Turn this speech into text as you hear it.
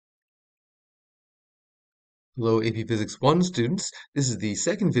Hello, AP Physics 1 students. This is the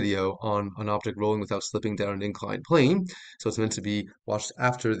second video on an object rolling without slipping down an inclined plane. So it's meant to be watched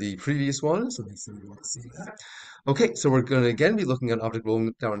after the previous one. So make sure you want to see that. Okay, so we're going to again be looking at an object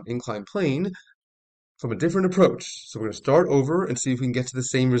rolling down an inclined plane from a different approach. So we're going to start over and see if we can get to the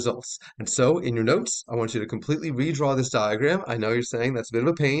same results. And so in your notes, I want you to completely redraw this diagram. I know you're saying that's a bit of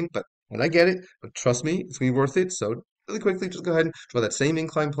a pain, and I get it, but trust me, it's going to be worth it. So really quickly, just go ahead and draw that same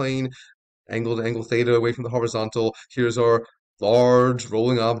inclined plane angle to angle theta away from the horizontal. Here's our large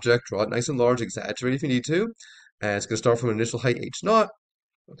rolling object. Draw it nice and large, exaggerate if you need to. And it's going to start from an initial height h naught.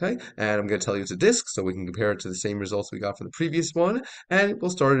 Okay, and I'm going to tell you it's a disk, so we can compare it to the same results we got from the previous one, and we'll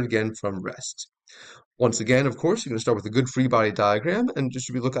start it again from rest. Once again, of course, you're going to start with a good free body diagram, and just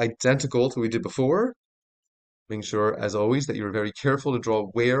should look identical to what we did before. Making sure, as always, that you're very careful to draw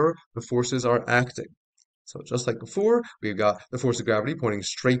where the forces are acting. So just like before, we've got the force of gravity pointing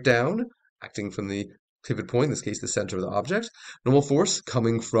straight down, acting from the pivot point, in this case the center of the object. Normal force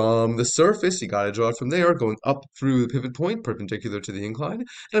coming from the surface, you got to draw it from there, going up through the pivot point, perpendicular to the incline.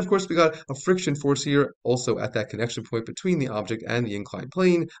 And of course, we got a friction force here, also at that connection point between the object and the inclined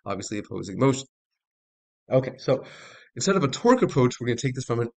plane, obviously opposing motion. Okay, so instead of a torque approach, we're going to take this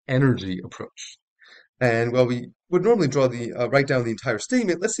from an energy approach. And while we would normally draw write down the entire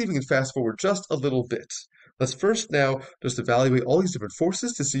statement, let's see if we can fast forward just a little bit. Let's first now just evaluate all these different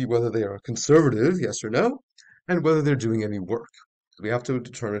forces to see whether they are conservative, yes or no, and whether they're doing any work. So we have to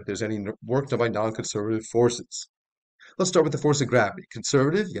determine if there's any work done by non-conservative forces. Let's start with the force of gravity.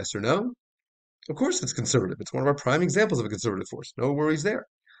 Conservative, yes or no? Of course it's conservative. It's one of our prime examples of a conservative force. No worries there.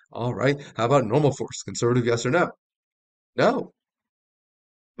 All right. How about normal force? Conservative, yes or no? No.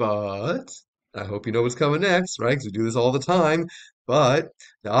 But I hope you know what's coming next, right? Because we do this all the time. But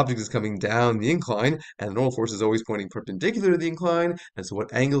the object is coming down the incline, and the normal force is always pointing perpendicular to the incline. And so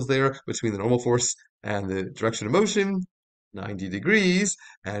what angle's there between the normal force and the direction of motion? 90 degrees.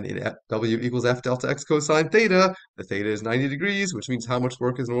 And in W equals F delta X cosine theta, the theta is 90 degrees, which means how much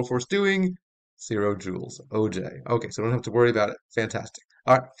work is normal force doing? 0 joules, OJ. Okay, so we don't have to worry about it. Fantastic.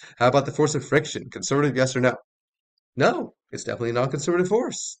 All right, how about the force of friction? Conservative, yes or no? No, it's definitely a non-conservative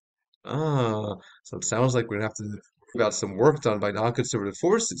force. Ah, so it sounds like we're gonna have to worry about some work done by non-conservative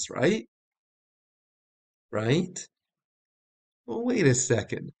forces, right? Right? Well, wait a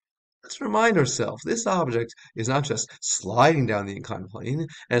second. Let's remind ourselves, this object is not just sliding down the inclined plane,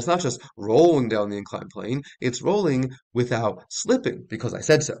 and it's not just rolling down the inclined plane, it's rolling without slipping, because I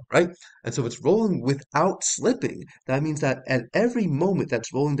said so, right? And so if it's rolling without slipping, that means that at every moment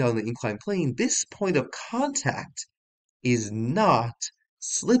that's rolling down the inclined plane, this point of contact is not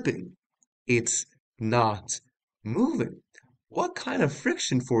slipping. It's not moving. What kind of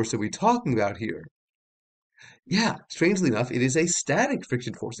friction force are we talking about here? Yeah, strangely enough, it is a static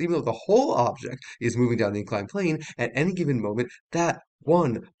friction force. Even though the whole object is moving down the inclined plane, at any given moment, that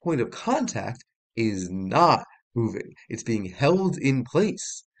one point of contact is not moving. It's being held in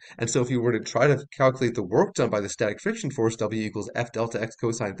place. And so if you were to try to calculate the work done by the static friction force, W equals F delta X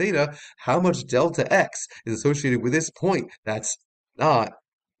cosine theta, how much delta X is associated with this point that's not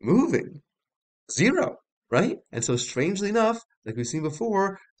moving? Zero, right? And so strangely enough, like we've seen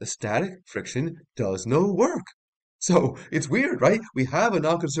before, the static friction does no work. So it's weird, right? We have a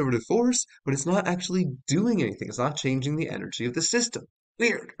non-conservative force, but it's not actually doing anything. It's not changing the energy of the system.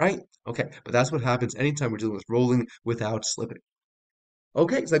 Weird, right? Okay, but that's what happens anytime we're dealing with rolling without slipping.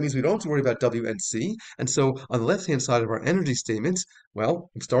 Okay, so that means we don't have to worry about W and C. And so on the left-hand side of our energy statement, well,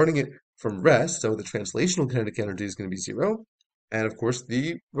 I'm starting it from rest, so the translational kinetic energy is going to be zero. And of course,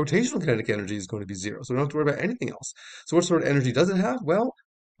 the rotational kinetic energy is going to be zero. So we don't have to worry about anything else. So what sort of energy does it have? Well,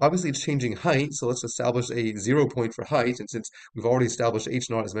 obviously it's changing height, so let's establish a 0 point for height. And since we've already established h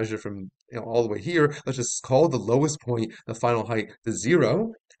naught is measured from all the way here, let's just call the lowest point, the final height, the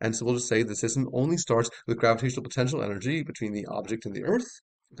 0. And so we'll just say the system only starts with gravitational potential energy between the object and the Earth.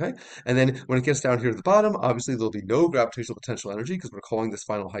 Okay, and then when it gets down here to the bottom, obviously there'll be no gravitational potential energy because we're calling this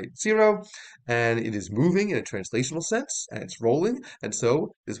final height 0, and it is moving in a translational sense, and it's rolling, and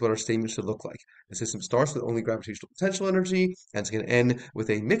so this is what our statement should look like. The system starts with only gravitational potential energy, and it's going to end with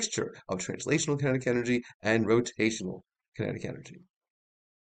a mixture of translational kinetic energy and rotational kinetic energy.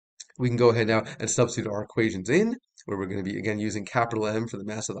 We can go ahead now and substitute our equations in, where we're going to be, again, using capital M for the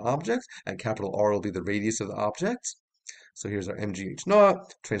mass of the object, and capital R will be the radius of the object. So here's our mgh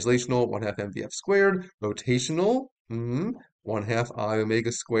naught, translational, 1/2 mvf squared, rotational, 1/2 I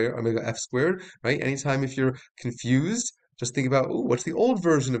omega square, omega f squared, right? Anytime if you're confused, just think about, ooh, what's the old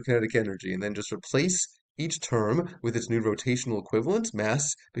version of kinetic energy? And then just replace each term with its new rotational equivalent.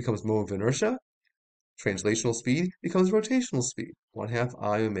 Mass becomes moment of inertia. Translational speed becomes rotational speed, 1/2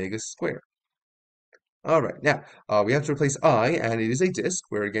 I omega squared. All right, now we have to replace I, and it is a disk,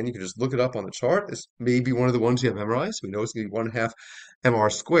 where again you can just look it up on the chart. This may be one of the ones you have memorized. We know it's going to be 1/2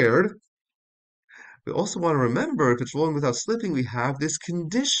 mr squared. We also want to remember if it's rolling without slipping, we have this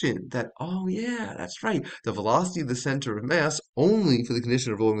condition that, oh yeah, that's right. The velocity of the center of mass only for the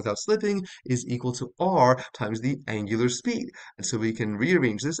condition of rolling without slipping is equal to r times the angular speed. And so we can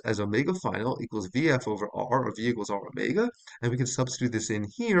rearrange this as omega final equals Vf over r, or V equals r omega, and we can substitute this in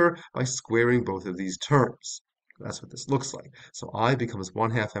here by squaring both of these terms. That's what this looks like. So I becomes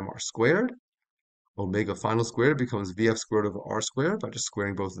 1/2 mr squared. Omega final squared becomes Vf squared over r squared by just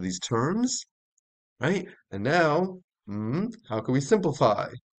squaring both of these terms. Right? And now, how can we simplify?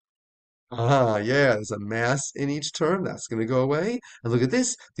 Ah, yeah, there's a mass in each term. That's going to go away. And look at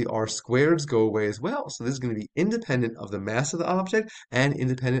this. The r squareds go away as well. So this is going to be independent of the mass of the object and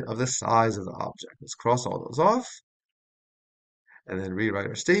independent of the size of the object. Let's cross all those off and then rewrite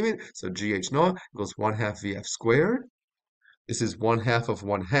our statement. So GH naught equals 1/2 VF squared. This is 1/2 of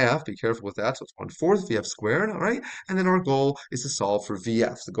 1/2. Be careful with that. So it's 1/4 VF squared. All right. And then our goal is to solve for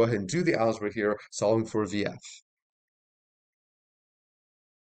VF. So go ahead and do the algebra here, solving for VF.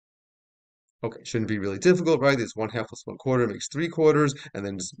 Okay, shouldn't be really difficult, right? This 1/2 plus 1/4 makes 3/4, and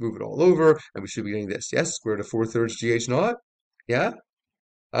then just move it all over, and we should be getting this. Yes, square root of 4/3 GH naught. Yeah?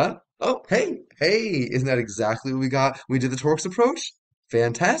 Huh? Oh, hey, isn't that exactly what we got when we did the torques approach?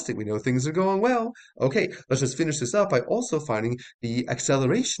 Fantastic, we know things are going well. Okay, let's just finish this up by also finding the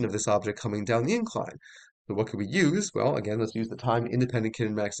acceleration of this object coming down the incline. So what could we use? Well, again, let's use the time-independent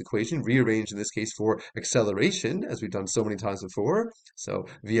kinematics equation, rearranged in this case for acceleration, as we've done so many times before. So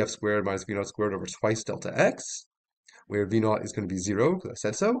Vf squared minus V naught squared over twice delta x, where V naught is going to be 0, because I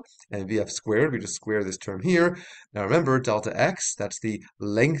said so, and Vf squared, we just square this term here. Now remember, delta x, that's the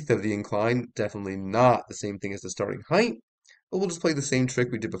length of the incline, definitely not the same thing as the starting height. But we'll just play the same trick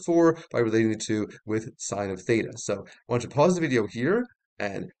we did before by relating the two with sine of theta. So I want you to pause the video here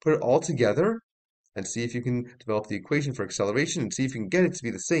and put it all together and see if you can develop the equation for acceleration and see if you can get it to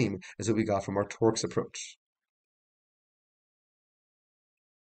be the same as what we got from our torques approach.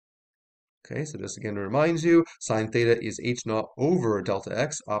 Okay, so just again to remind you, sine theta is h naught over delta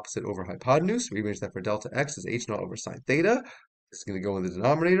x, opposite over hypotenuse. Rearrange that for delta x is h naught over sine theta. This is going to go in the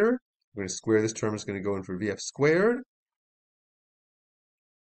denominator. We're going to square this term, is going to go in for Vf squared.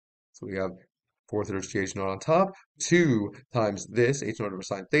 So we have 4/3 GH naught on top, 2 times this, h naught over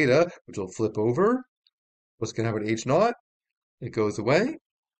sine theta, which will flip over. What's going to happen to h naught? It goes away.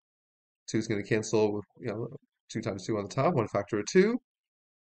 2 is going to cancel with, 2 times 2 on the top, 1 factor of 2.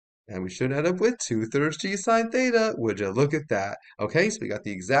 And we should end up with 2/3 g sine theta. Would you look at that? Okay, so we got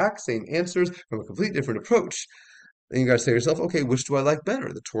the exact same answers from a completely different approach. Then you gotta say to yourself, okay, which do I like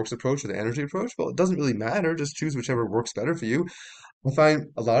better, the torques approach or the energy approach? Well, it doesn't really matter. Just choose whichever works better for you. I find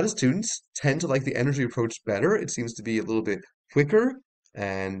a lot of students tend to like the energy approach better. It seems to be a little bit quicker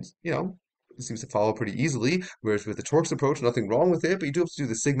and, it seems to follow pretty easily. Whereas with the torques approach, nothing wrong with it, but you do have to do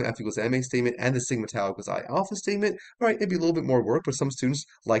the sigma F equals ma statement and the sigma tau equals I alpha statement. All right, maybe a little bit more work, but some students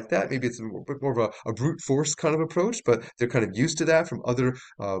like that. Maybe it's a bit more of a brute force kind of approach, but they're kind of used to that from other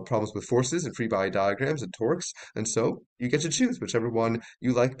problems with forces and free body diagrams and torques. And so you get to choose whichever one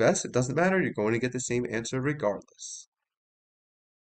you like best. It doesn't matter. You're going to get the same answer regardless.